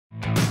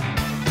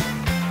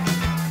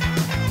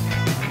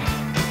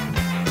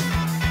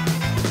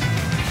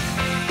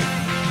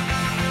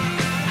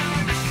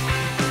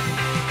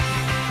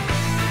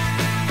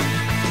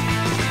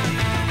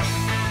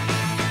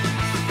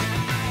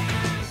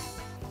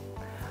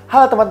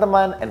Halo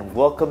teman-teman, and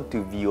welcome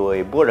to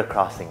VOA Border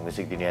Crossing,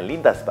 musik dunia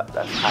lintas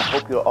batas. I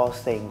hope you're all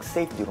staying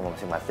safe di rumah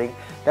masing-masing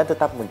dan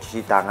tetap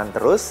mencuci tangan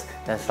terus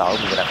dan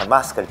selalu menggunakan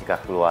masker jika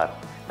keluar.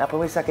 Nah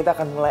pemirsa, kita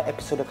akan mulai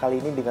episode kali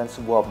ini dengan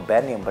sebuah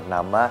band yang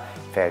bernama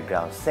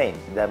Fairground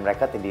Saints, dan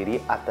mereka terdiri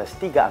atas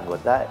 3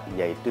 anggota,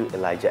 yaitu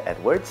Elijah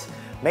Edwards,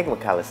 Meg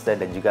McAllister,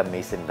 dan juga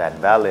Mason Van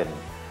Valen.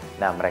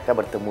 Nah mereka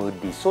bertemu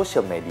di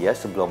social media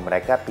sebelum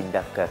mereka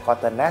pindah ke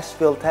kota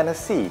Nashville,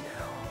 Tennessee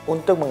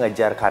untuk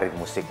mengejar karir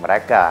musik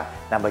mereka.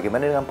 Nah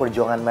bagaimana dengan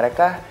perjuangan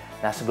mereka?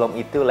 Nah sebelum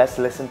itu,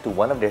 let's listen to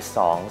one of their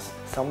songs,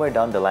 Somewhere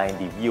Down the Line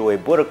di VOA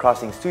Border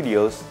Crossing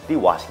Studios di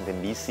Washington,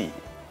 D.C.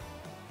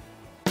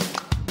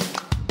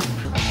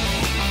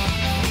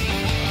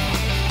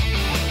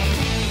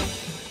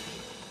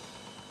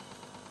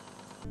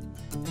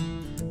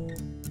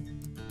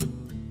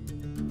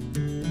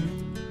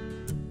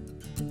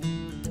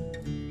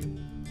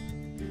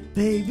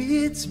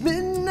 Baby, it's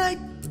midnight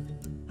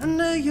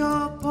under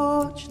your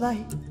porch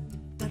light.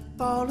 That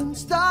falling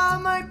star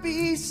might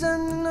be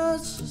sending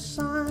us a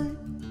sign.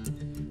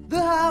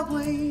 The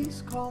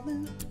highway's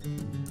calling.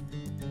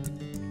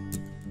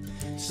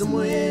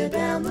 Somewhere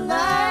down the line.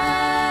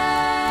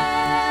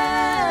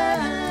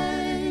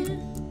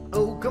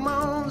 Oh, come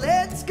on,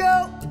 let's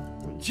go.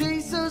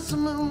 Chase us a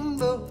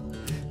moonbow.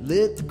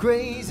 Let the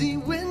crazy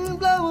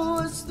wind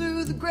blow us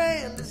through the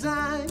grand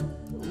design.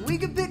 We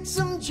could pick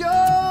some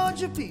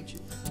Georgia peaches.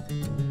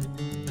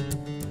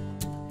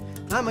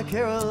 I'm a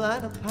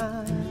Carolina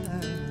pine.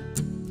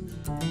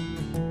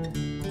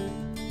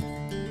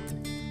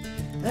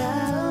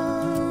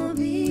 I'll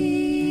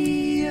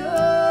be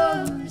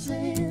yours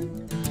and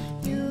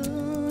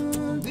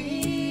you'll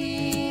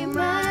be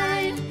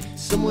mine.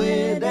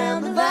 Somewhere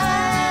down the line,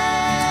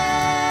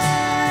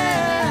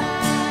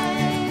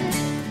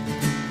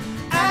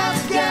 I've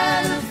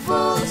got a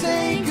full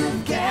tank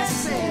of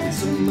gas and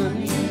some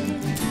money.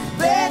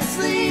 Let's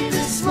leave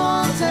this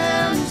small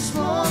town and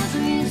small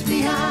dreams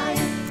behind.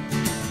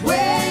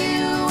 Where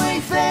you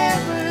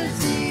wayfarers,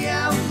 the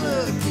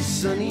outlook is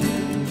sunny.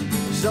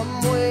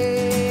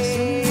 Somewhere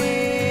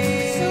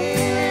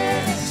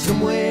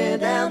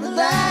down the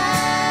line.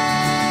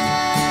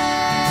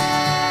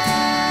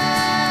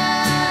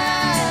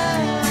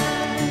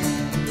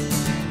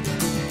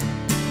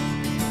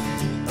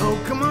 Oh,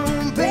 come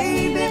on,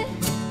 baby,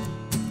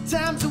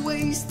 time's a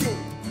wasting.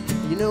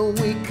 You know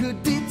we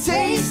could be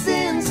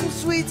tasting some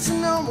sweet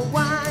Sonoma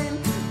wine.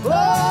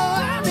 Oh,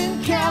 I'm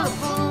in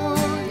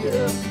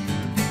California.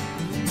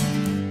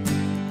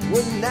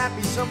 Wouldn't that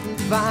be something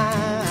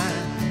fine?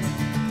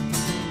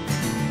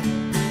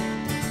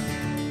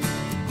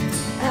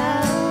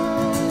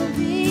 I'll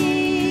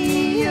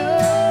be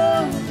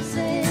yours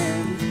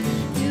and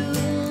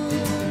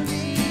you'll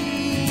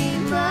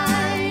be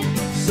mine.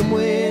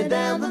 Somewhere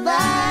down the line,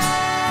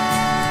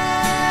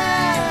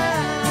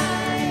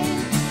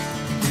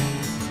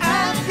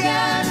 I've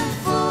got a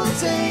full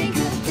tank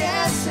of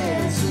gas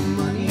and some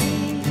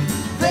money.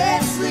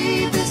 Let's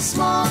leave this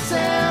small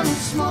town and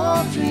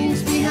small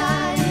dreams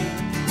behind.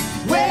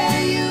 Where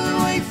you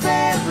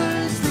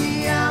wayfarers,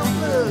 the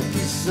outlook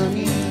is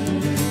sunny.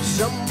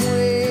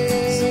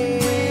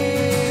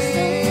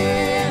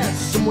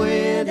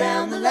 Somewhere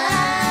down the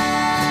line.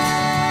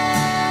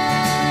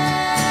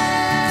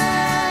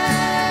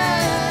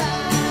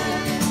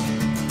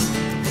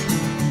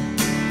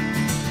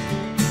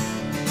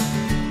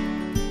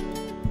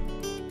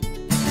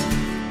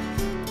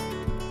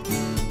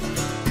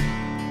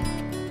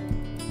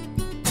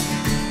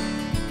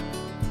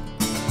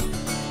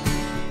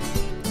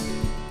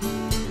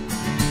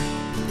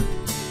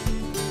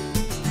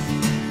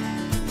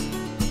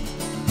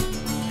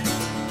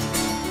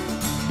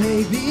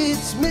 Baby,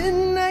 it's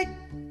midnight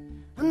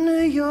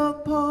under your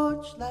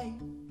porch light.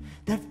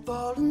 That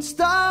falling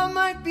star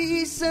might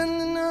be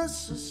sending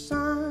us a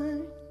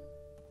sign.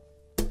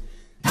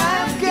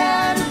 I've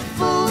got a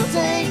full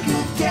tank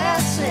of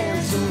gas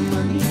and some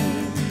money.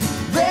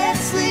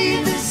 Let's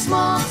leave this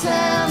small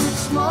town and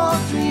small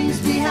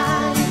dreams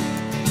behind.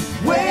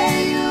 Where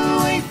you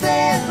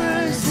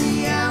wayfarers,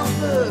 the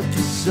outlook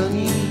is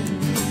sunny.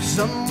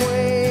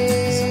 Somewhere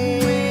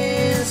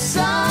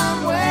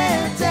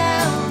down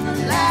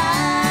the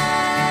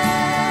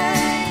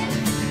line.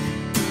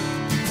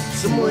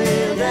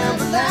 Somewhere down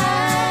the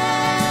line.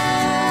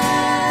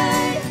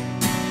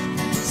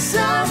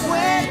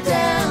 Somewhere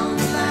down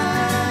the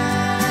line.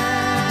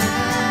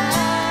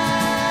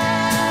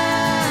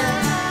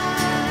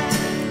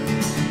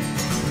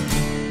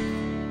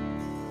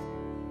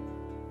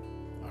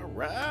 All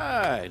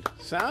right.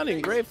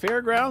 Sounding great.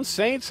 Fairground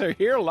Saints are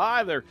here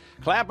live. They're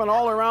clapping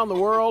all around the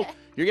world.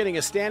 You're getting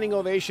a standing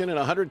ovation in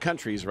 100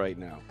 countries right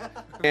now.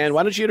 And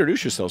why don't you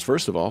introduce yourselves,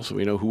 first of all, so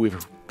we know who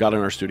we've got in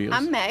our studios?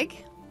 I'm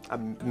Meg.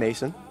 I'm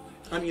Mason.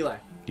 I'm Eli.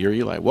 You're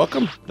Eli.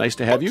 Welcome. Nice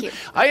to have Thank you. you.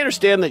 I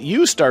understand that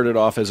you started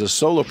off as a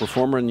solo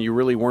performer and you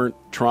really weren't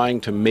trying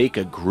to make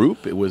a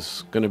group. It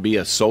was going to be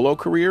a solo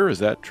career. Is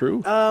that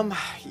true?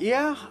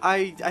 Yeah,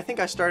 I think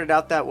I started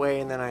out that way,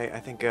 and then I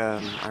think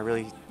I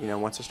really,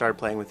 once I started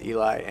playing with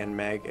Eli and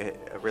Meg,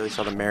 I really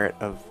saw the merit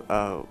of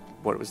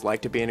what it was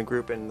like to be in a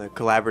group and the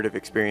collaborative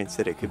experience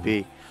that it could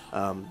be.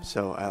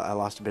 So I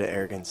lost a bit of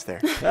arrogance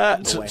there.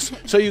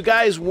 So you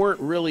guys weren't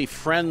really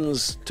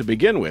friends to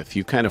begin with.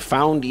 You kind of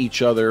found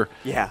each other,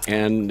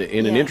 and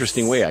in an Yes.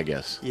 interesting way, I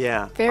guess.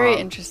 Yeah. Very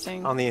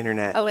interesting. On the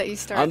internet. I'll let you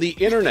start. On the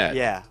internet.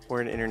 Yeah,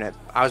 we're on the internet.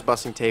 I was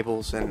busting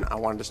tables, and I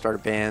wanted to start a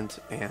band,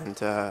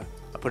 and I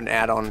put an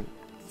ad on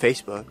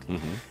Facebook,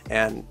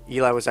 and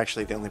Eli was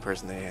actually the only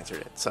person that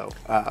answered it. So,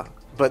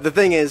 but the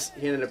thing is,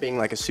 he ended up being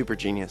like a super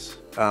genius,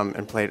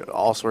 and played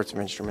all sorts of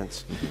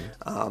instruments.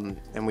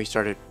 And we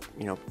started,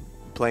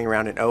 playing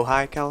around in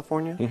Ojai,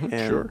 California,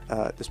 and Sure.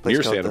 this place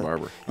Near called Santa the-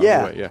 Barbara. On the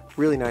Yeah, way, yeah.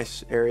 really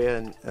nice area,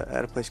 and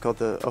at a place called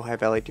the Ojai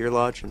Valley Deer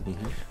Lodge, and we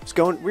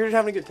were just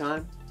having a good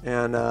time,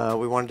 and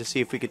we wanted to see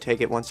if we could take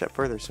it one step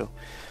further. So,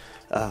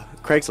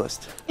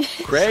 Craigslist.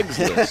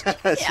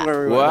 Craigslist. That's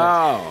where we went.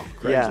 Wow.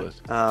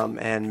 Craigslist. Yeah,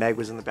 and Meg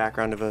was in the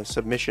background of a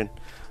submission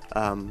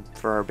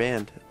for our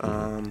band,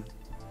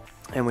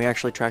 and we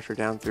actually tracked her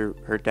down through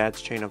her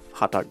dad's chain of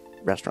hot dog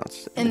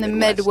restaurants in the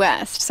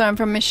Midwest. So I'm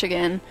from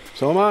Michigan.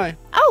 So am I.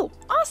 Oh,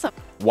 awesome.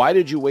 Why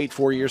did you wait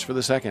 4 years for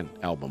the second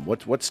album?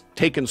 What's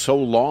taken so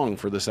long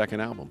for the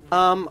second album?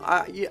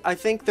 I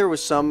think there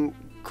was some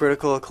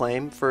critical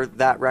acclaim for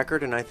that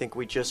record, and I think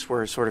we just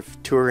were sort of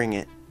touring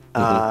it.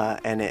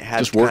 And it had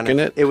Just working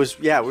it? It was,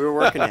 yeah, we were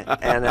working it,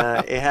 and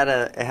it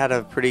had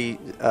a pretty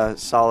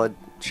solid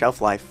shelf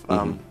life,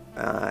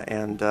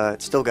 and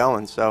it's still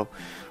going. So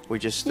we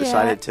just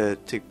decided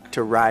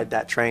to ride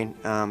that train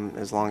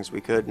as long as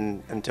we could,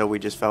 and until we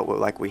just felt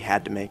like we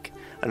had to make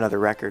another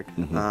record.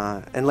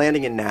 And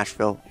landing in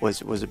Nashville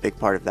was a big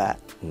part of that.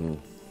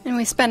 And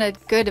we spent a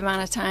good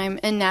amount of time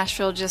in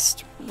Nashville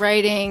just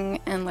writing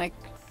and like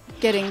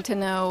getting to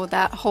know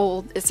that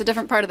whole, it's a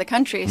different part of the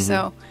country.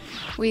 So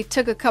we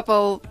took a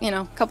couple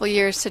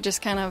years to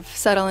just kind of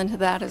settle into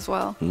that as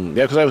well. Yeah,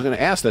 because I was going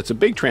to ask, that's a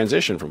big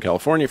transition from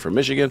California, from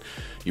Michigan.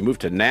 You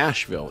moved to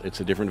Nashville. It's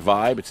a different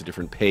vibe. It's a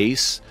different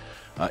pace.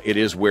 It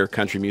is where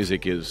country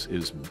music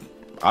is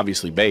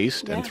obviously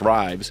based and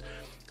thrives,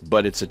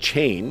 but it's a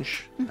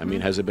change. I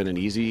mean, has it been an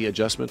easy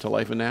adjustment to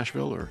life in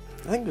Nashville, or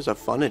I think it was a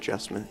fun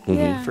adjustment,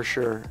 Yeah. for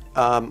sure.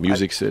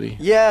 Music City?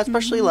 Yeah,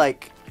 especially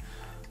like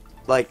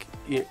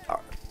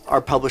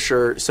our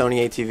publisher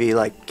Sony ATV,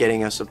 like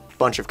getting us a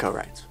bunch of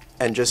co-writes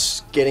and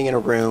just getting in a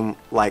room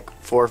like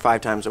 4 or 5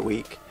 times a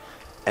week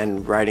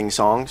and writing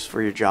songs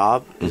for your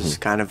job is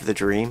kind of the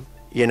dream,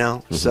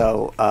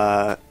 So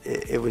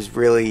it was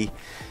really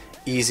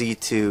easy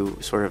to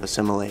sort of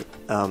assimilate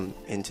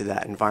into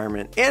that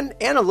environment, and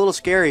a little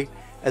scary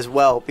as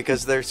well,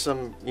 because there's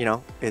some,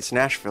 it's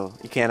Nashville.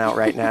 You can't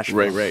outright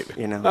Nashville. Right.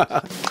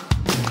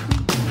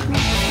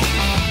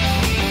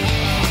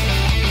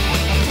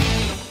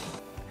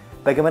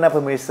 Bagaimana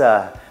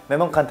pemirsa?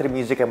 Memang country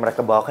music yang mereka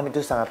bawakan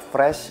itu sangat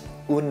fresh,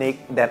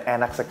 unik, dan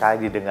enak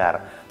sekali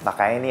didengar.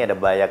 Makanya ini ada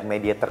banyak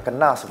media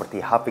terkenal seperti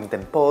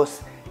Huffington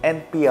Post,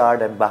 NPR,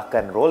 dan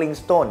bahkan Rolling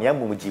Stone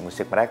yang memuji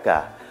musik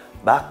mereka.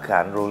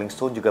 Bahkan Rolling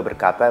Stone juga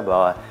berkata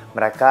bahwa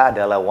mereka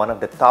adalah one of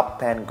the top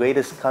 10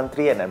 greatest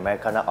country and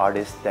Americana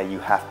artists that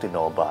you have to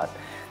know about.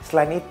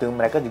 Selain itu,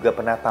 mereka juga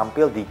pernah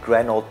tampil di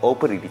Grand Ole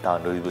Opry di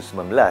tahun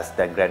 2019,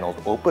 dan Grand Ole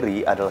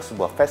Opry adalah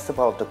sebuah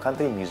festival untuk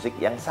country music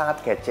yang sangat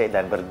kece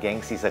dan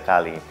bergengsi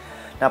sekali.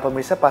 Nah,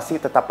 pemirsa pasti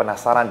tetap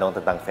penasaran dong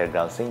tentang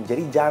Fairground Saints,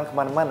 jadi jangan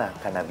kemana-mana,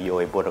 karena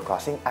VOA Border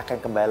Crossing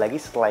akan kembali lagi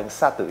setelah yang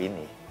satu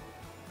ini.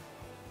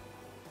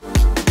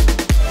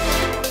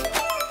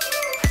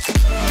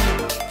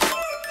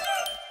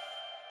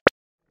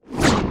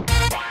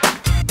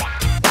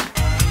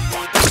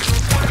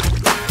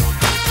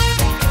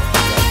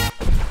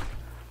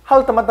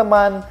 Halo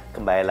teman-teman,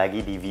 kembali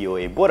lagi di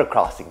VOA Border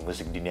Crossing,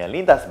 musik dunia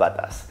lintas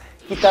batas.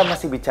 Kita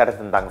masih bicara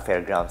tentang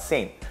Fairground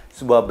Saints,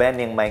 sebuah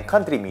band yang main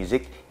country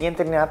music yang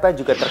ternyata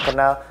juga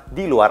terkenal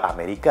di luar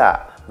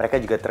Amerika. Mereka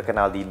juga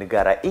terkenal di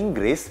negara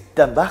Inggris,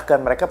 dan bahkan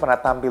mereka pernah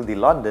tampil di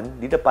London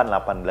di depan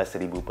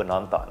 18.000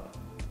 penonton.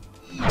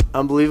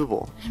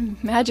 Unbelievable.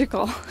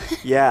 Magical.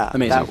 Yeah,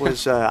 Amazing. that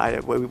was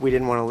we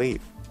didn't want to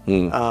leave.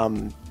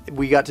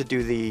 We got to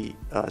do the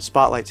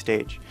spotlight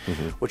stage,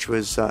 which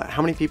was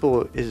how many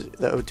people is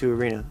the O2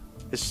 Arena?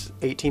 It's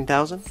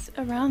 18,000.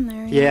 Around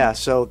there. Yeah,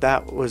 so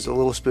that was a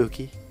little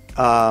spooky.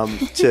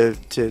 To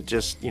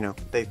just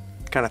they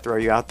kind of throw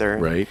you out there,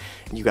 and Right.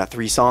 you got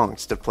 3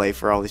 songs to play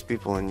for all these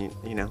people, and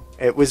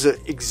it was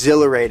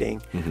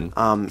exhilarating.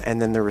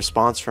 And then the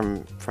response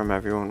from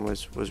everyone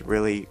was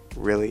really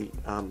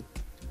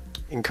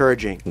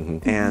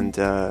encouraging and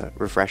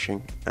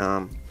refreshing.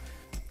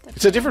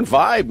 It's a different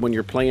vibe when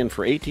you're playing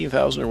for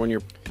 18,000 or when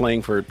you're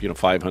playing for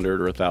 500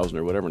 or 1,000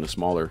 or whatever in a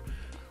smaller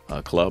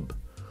club.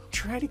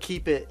 try to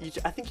keep it.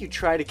 I think you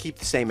try to keep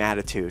the same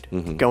attitude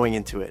going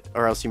into it,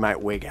 or else you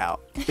might wig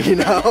out. You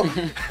know.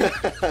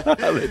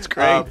 That's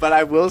great. But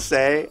I will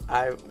say,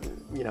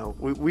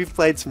 we've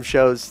played some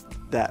shows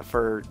that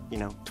for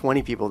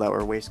 20 people that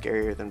were way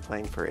scarier than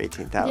playing for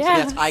 18,000. Yeah.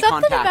 That's eye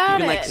Something contact. You about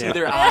can like it. see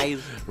their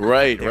eyes.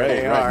 Right.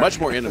 they are. Much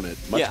more intimate.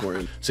 Much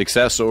more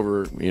success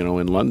over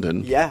in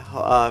London.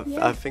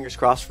 Yeah, fingers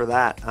crossed for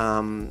that.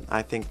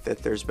 I think that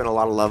there's been a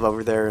lot of love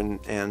over there,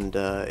 and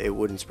it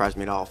wouldn't surprise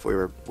me at all if we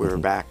were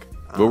back.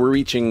 Well, we're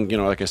reaching,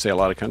 like I say, a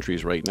lot of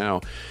countries right now.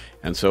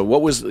 And so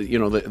what was,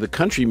 the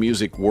country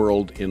music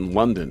world in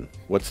London?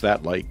 What's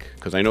that like?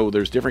 Because I know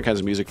there's different kinds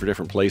of music for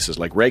different places.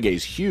 Like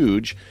reggae's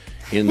huge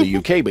in the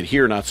UK, but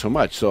here not so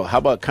much. So how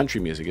about country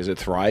music? Is it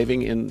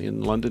thriving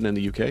in London and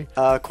the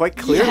UK? Quite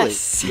clearly.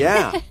 Yes.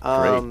 Yeah.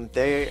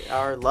 They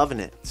are loving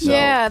it. So.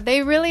 Yeah,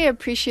 they really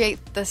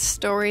appreciate the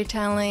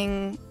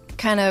storytelling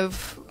kind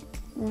of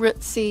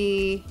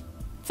rootsy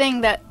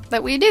thing that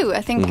we do. I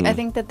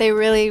think that they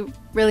really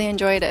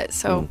enjoyed it.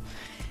 So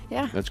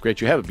yeah. That's great.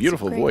 You have a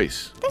beautiful great.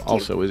 voice. Thank you.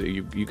 Also, is it,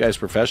 you guys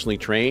professionally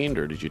trained,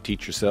 or did you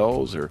teach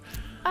yourselves, or?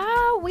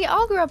 We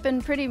all grew up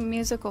in pretty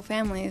musical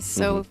families,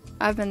 so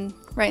I've been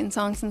writing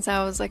songs since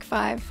I was like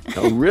 5.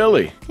 Oh,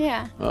 really?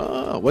 Yeah.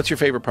 Oh, what's your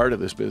favorite part of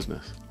this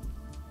business?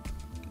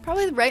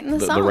 Probably writing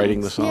the songs. The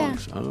writing the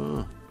songs. Yeah.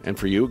 Oh. And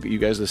for you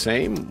guys the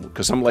same?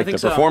 Because some like the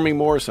think so. performing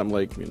more, some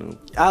like,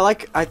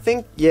 I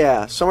think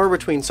somewhere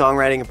between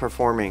songwriting and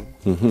performing.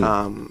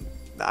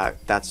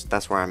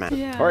 That's where I'm at.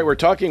 Yeah. All right, we're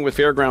talking with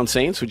Fairground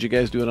Saints. Would you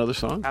guys do another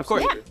song? Of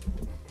course. Yeah.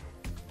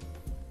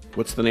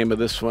 What's the name of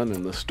this one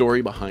and the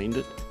story behind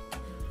it?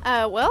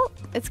 Well,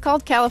 it's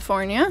called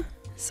California,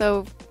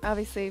 so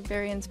obviously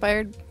very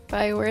inspired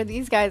by where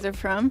these guys are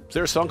from. Is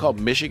there a song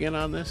called Michigan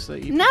on this?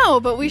 That you... No,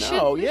 but we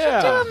should do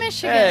yeah. a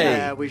Michigan. Hey.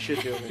 Yeah, we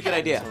should do it. Good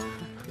idea.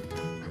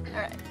 All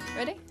right,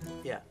 ready?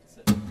 Yeah.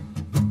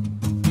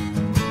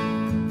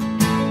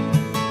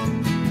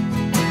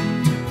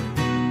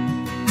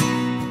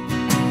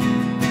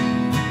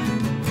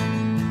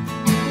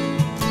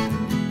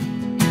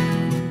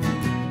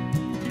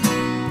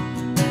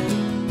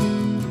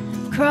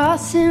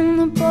 Crossing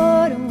the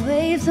border,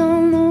 waves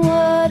on the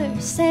water,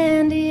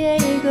 San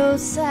Diego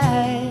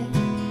side.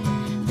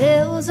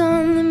 Bells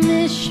on the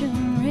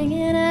mission,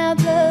 ringing out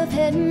love,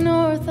 heading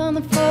north on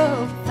the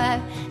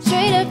 405,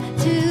 straight up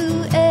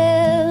to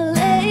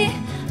LA.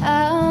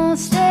 I'll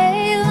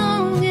stay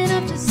long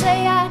enough to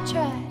say I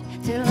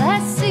tried, till I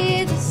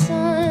see the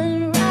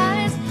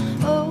sunrise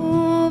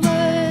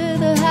over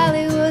the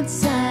Hollywood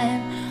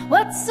sign.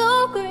 What's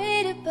so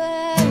great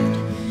about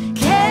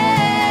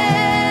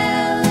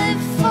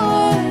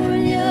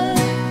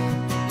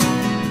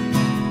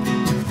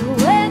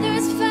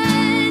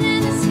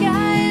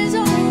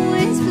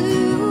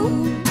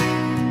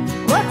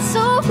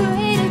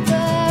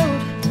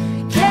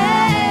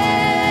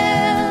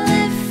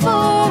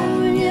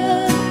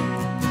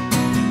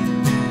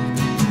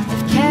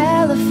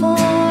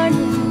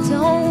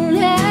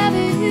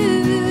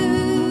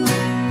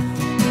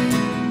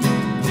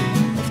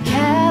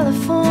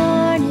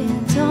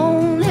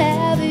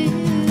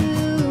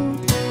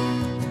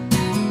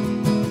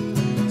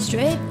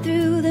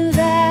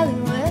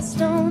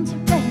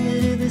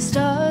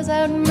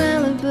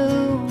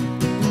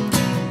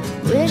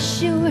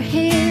you were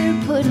here,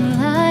 putting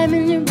lime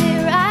in your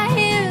beer. I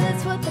hear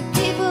that's what the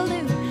people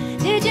do.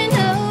 Did you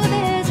know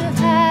there's a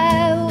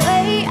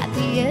highway at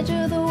the edge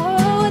of the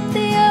world with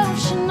the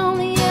ocean on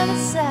the other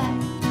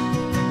side?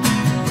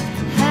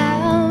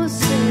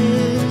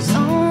 Houses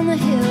on the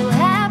hill,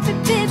 happy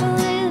people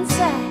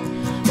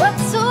inside.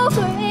 What's so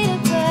great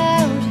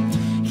about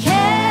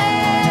California?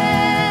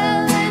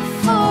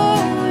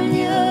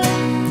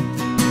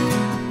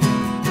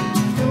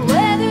 The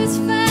weather's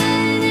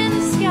fine and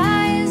the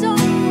sky is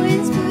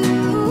always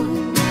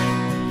blue.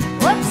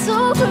 What's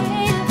so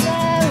great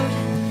about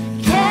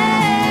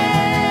California?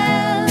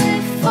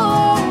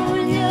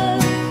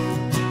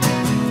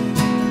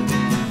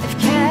 If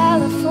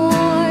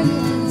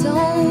California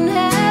don't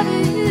have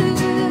you,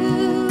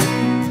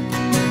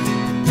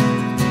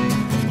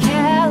 if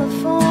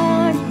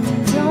California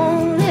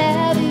don't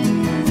have you,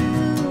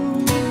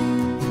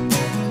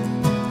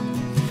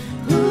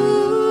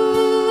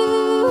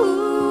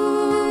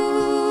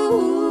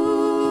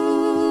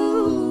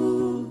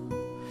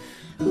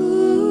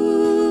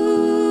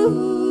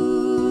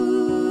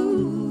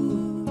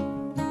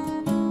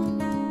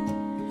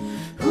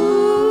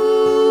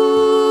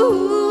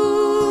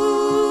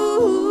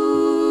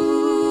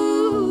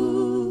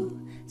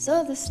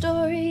 So the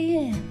story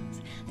ends,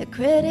 the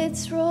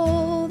credits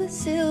roll, the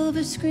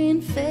silver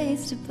screen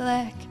fades to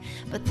black.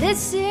 But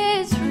this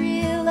is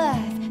real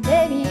life,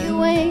 baby,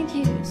 you ain't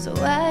here, so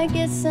I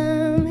guess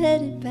I'm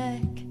headed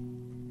back.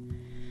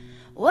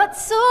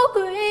 What's so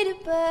great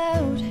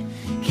about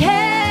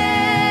California?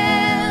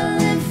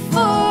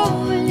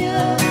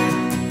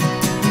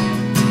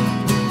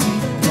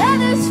 The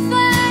weather's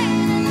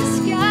fine and the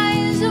sky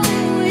is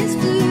always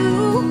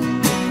blue.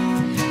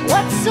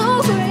 What's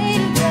so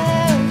great about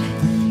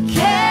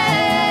California?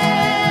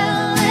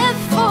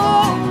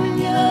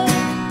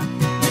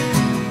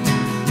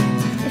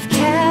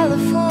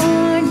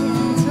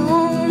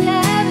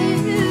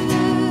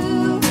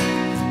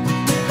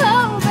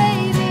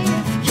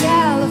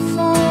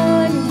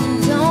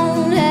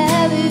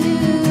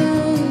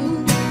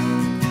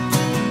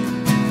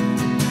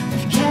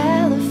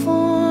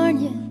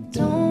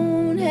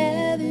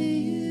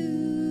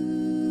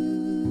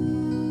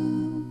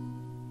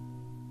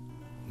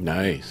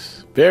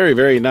 Nice. Very,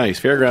 very nice.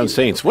 Fairground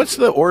Saints. What's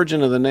the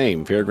origin of the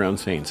name, Fairground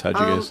Saints? How'd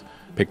you guys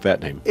pick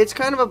that name? It's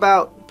kind of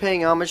about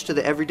paying homage to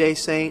the everyday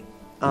saint.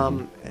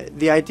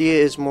 The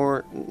idea is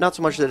more, not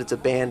so much that it's a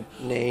band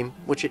name,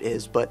 which it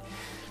is, but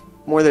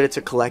more that it's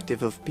a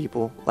collective of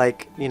people.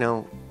 Like, you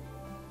know,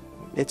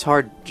 it's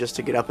hard just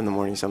to get up in the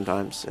morning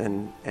sometimes.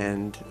 And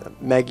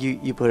Meg,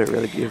 you put it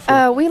really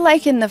beautiful. We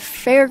liken the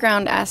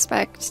fairground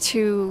aspect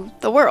to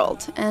the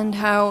world and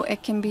how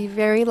it can be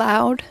very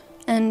loud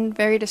and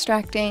very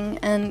distracting,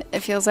 and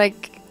it feels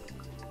like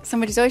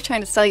somebody's always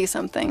trying to sell you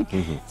something.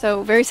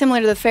 So very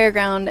similar to the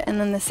fairground. And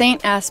then the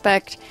saint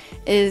aspect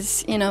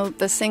is, you know,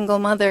 the single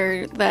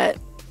mother that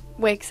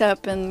wakes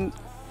up and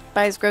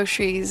buys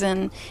groceries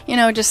and, you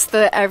know, just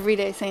the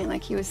everyday saint,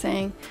 like he was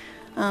saying.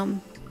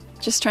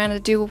 Just trying to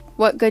do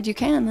what good you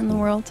can in the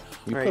world.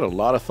 You put a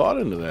lot of thought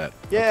into that.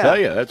 Yeah. I'll tell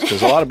you, that's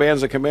because a lot of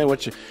bands that come in,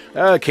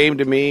 came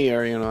to me,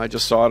 or, you know, I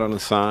just saw it on a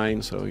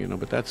sign. So, you know,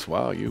 but that's,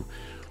 wow, you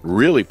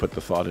really put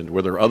the thought into.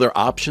 Were there other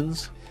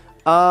options?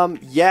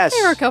 Yes.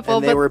 There were a couple,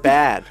 and they but were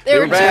bad.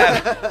 They were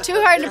bad. Too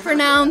hard to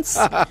pronounce.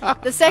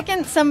 The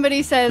second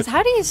somebody says,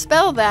 "How do you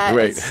spell that?"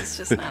 Right. It's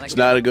just not a It's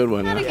good, not a good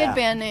one. not a Huh? good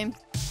band name.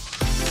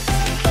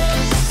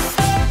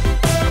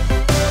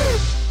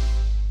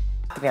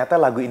 Ternyata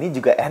lagu ini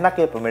juga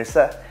enak ya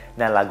pemirsa.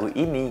 Nah, lagu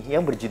ini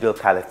yang berjudul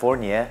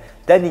California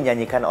dan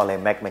dinyanyikan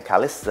oleh Mac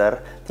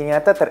McAllister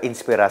ternyata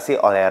terinspirasi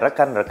oleh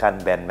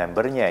rekan-rekan band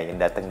membernya yang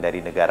datang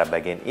dari negara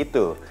bagian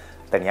itu.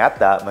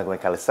 Ternyata Mac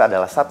McAllister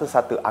adalah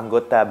satu-satu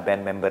anggota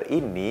band member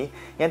ini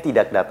yang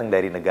tidak datang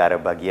dari negara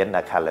bagian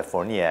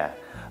California.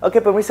 Oke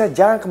pemirsa,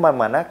 jangan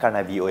kemana-mana karena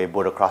VOA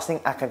Border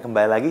Crossing akan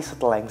kembali lagi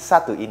setelah yang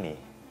satu ini.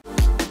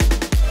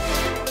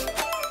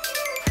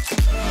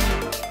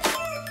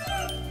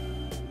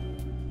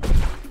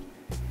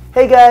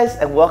 Hey guys,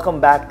 and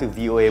welcome back to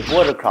VOA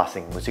Border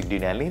Crossing, musik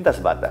dunia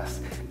lintas batas.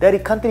 Dari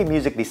country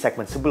music di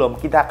segmen sebelum,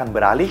 kita akan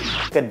beralih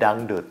ke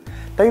dangdut.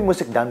 Tapi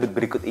musik dangdut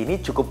berikut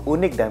ini cukup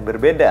unik dan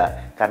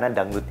berbeda, karena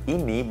dangdut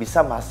ini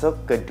bisa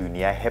masuk ke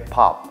dunia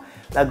hip-hop.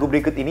 Lagu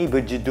berikut ini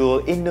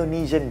berjudul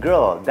Indonesian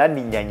Girl dan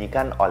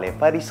dinyanyikan oleh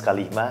Faris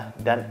Kalimah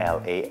dan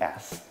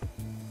LAS.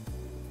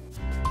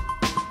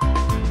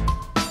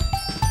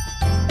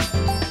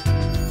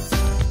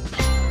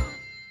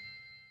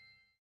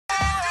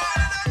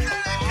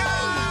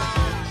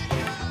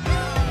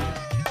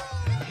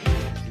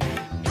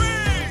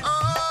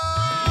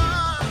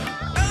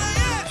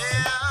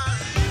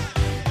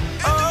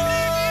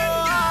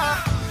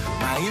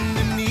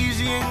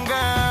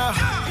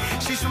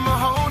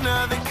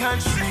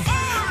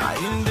 My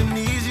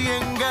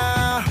Indonesian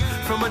girl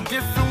from a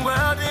different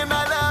world, and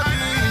I love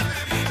you.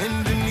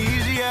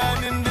 Indonesia,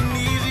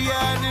 Indonesia,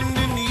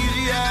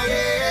 Indonesia,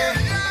 yeah.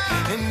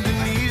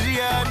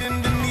 Indonesia,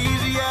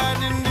 Indonesia,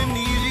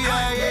 Indonesia,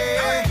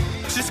 yeah.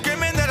 She's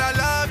screaming that I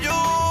love you.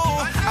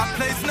 I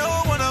place no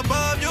one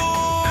above you.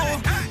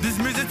 This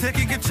music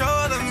taking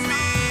control of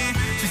me.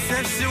 She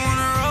said she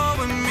wanna roll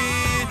with me.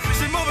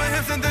 She moving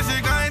hips and then she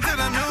going to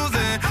the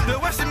music. The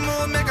way she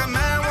move make a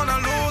man wanna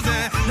lose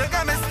it. You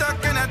got me stuck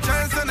in a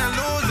trance and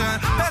illusion.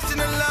 Passion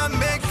and love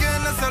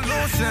making a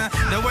solution.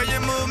 The way you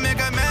move make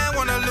a man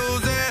wanna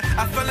lose it.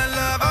 I fell in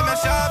love, I'm a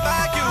shot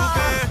like you,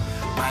 girl.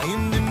 My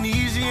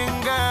Indonesian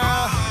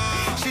girl,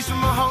 she's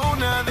from a whole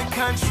nother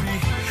country.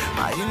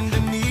 My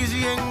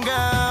Indonesian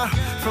girl,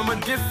 from a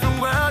different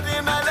world,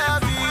 and I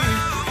love you.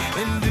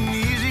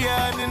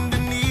 Indonesia,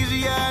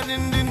 Indonesia,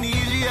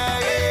 Indonesia,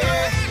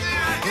 yeah.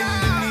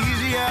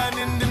 Indonesia,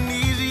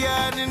 Indonesia,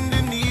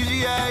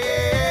 Indonesia,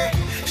 yeah.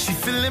 She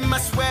feeling my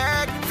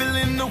swag,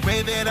 feeling the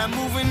way that I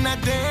move and I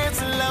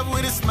dance. In love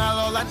with a smile,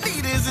 all I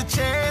need is a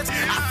chance.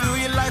 I fill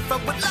your life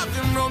up with love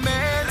and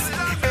romance.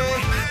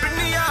 Hey, bring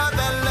me all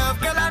that love,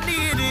 girl, I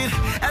need it.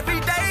 Every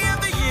day of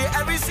the year,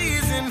 every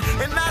season.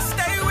 And I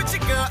stay with you,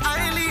 girl,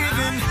 I ain't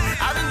leaving.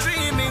 I've been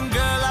dreaming,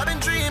 girl, I've been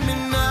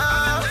dreaming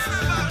of.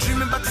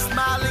 Dreaming about your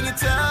smile and your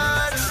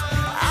touch.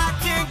 I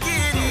can't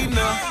get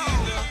enough.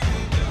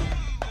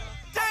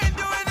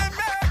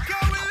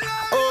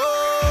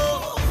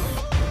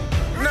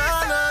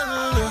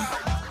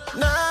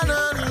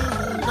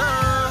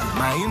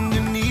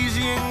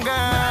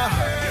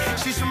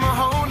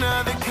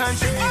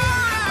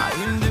 My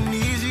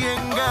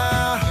Indonesian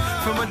girl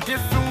from a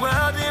different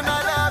world, and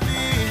I love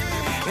it.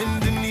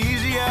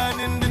 Indonesia,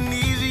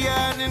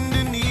 Indonesia,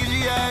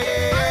 Indonesia,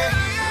 yeah.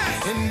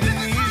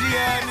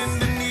 Indonesia,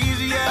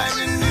 Indonesia,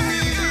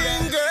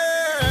 Indonesian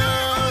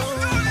girl.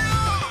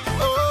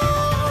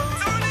 Oh,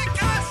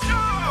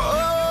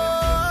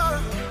 oh,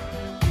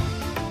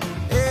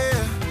 yeah,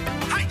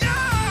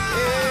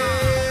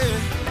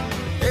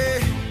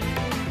 yeah.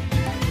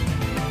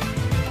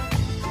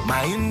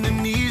 My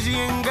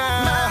Indonesian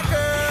girl,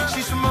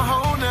 she's from a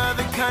whole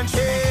nother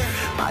country.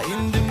 My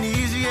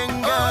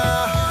Indonesian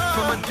girl,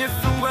 from a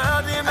different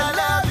world, and I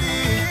love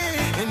it.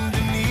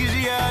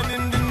 Indonesia,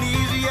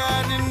 Indonesia,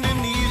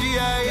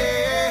 Indonesia,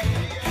 yeah.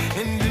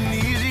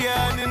 Indonesia,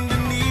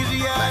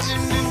 Indonesia,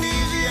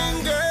 Indonesian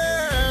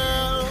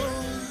girl.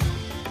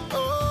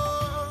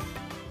 Oh.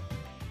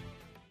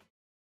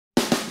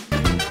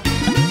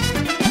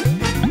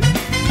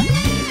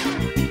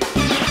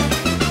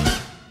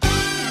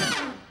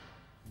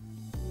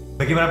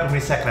 Bagaimana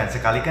pemirsa, keren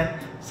sekali kan?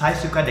 Saya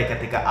suka deh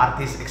ketika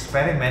artis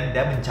eksperimen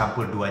dan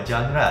mencampur dua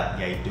genre,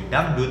 yaitu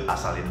dangdut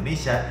asal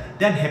Indonesia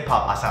dan hip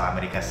hop asal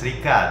Amerika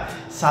Serikat.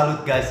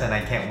 Salut guys, and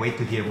I can't wait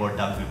to hear more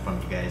dangdut from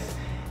you guys.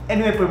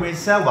 Anyway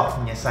pemirsa,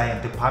 waktunya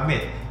saya untuk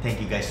pamit. Thank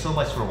you guys so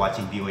much for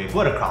watching VOA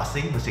Border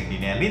Crossing, musik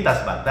dunia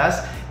lintas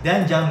batas.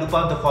 Dan jangan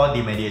lupa untuk follow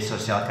di media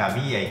sosial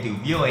kami, yaitu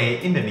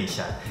VOA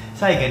Indonesia.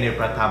 Saya Gandir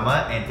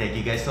Pratama, and thank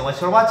you guys so much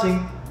for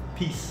watching.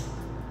 Peace.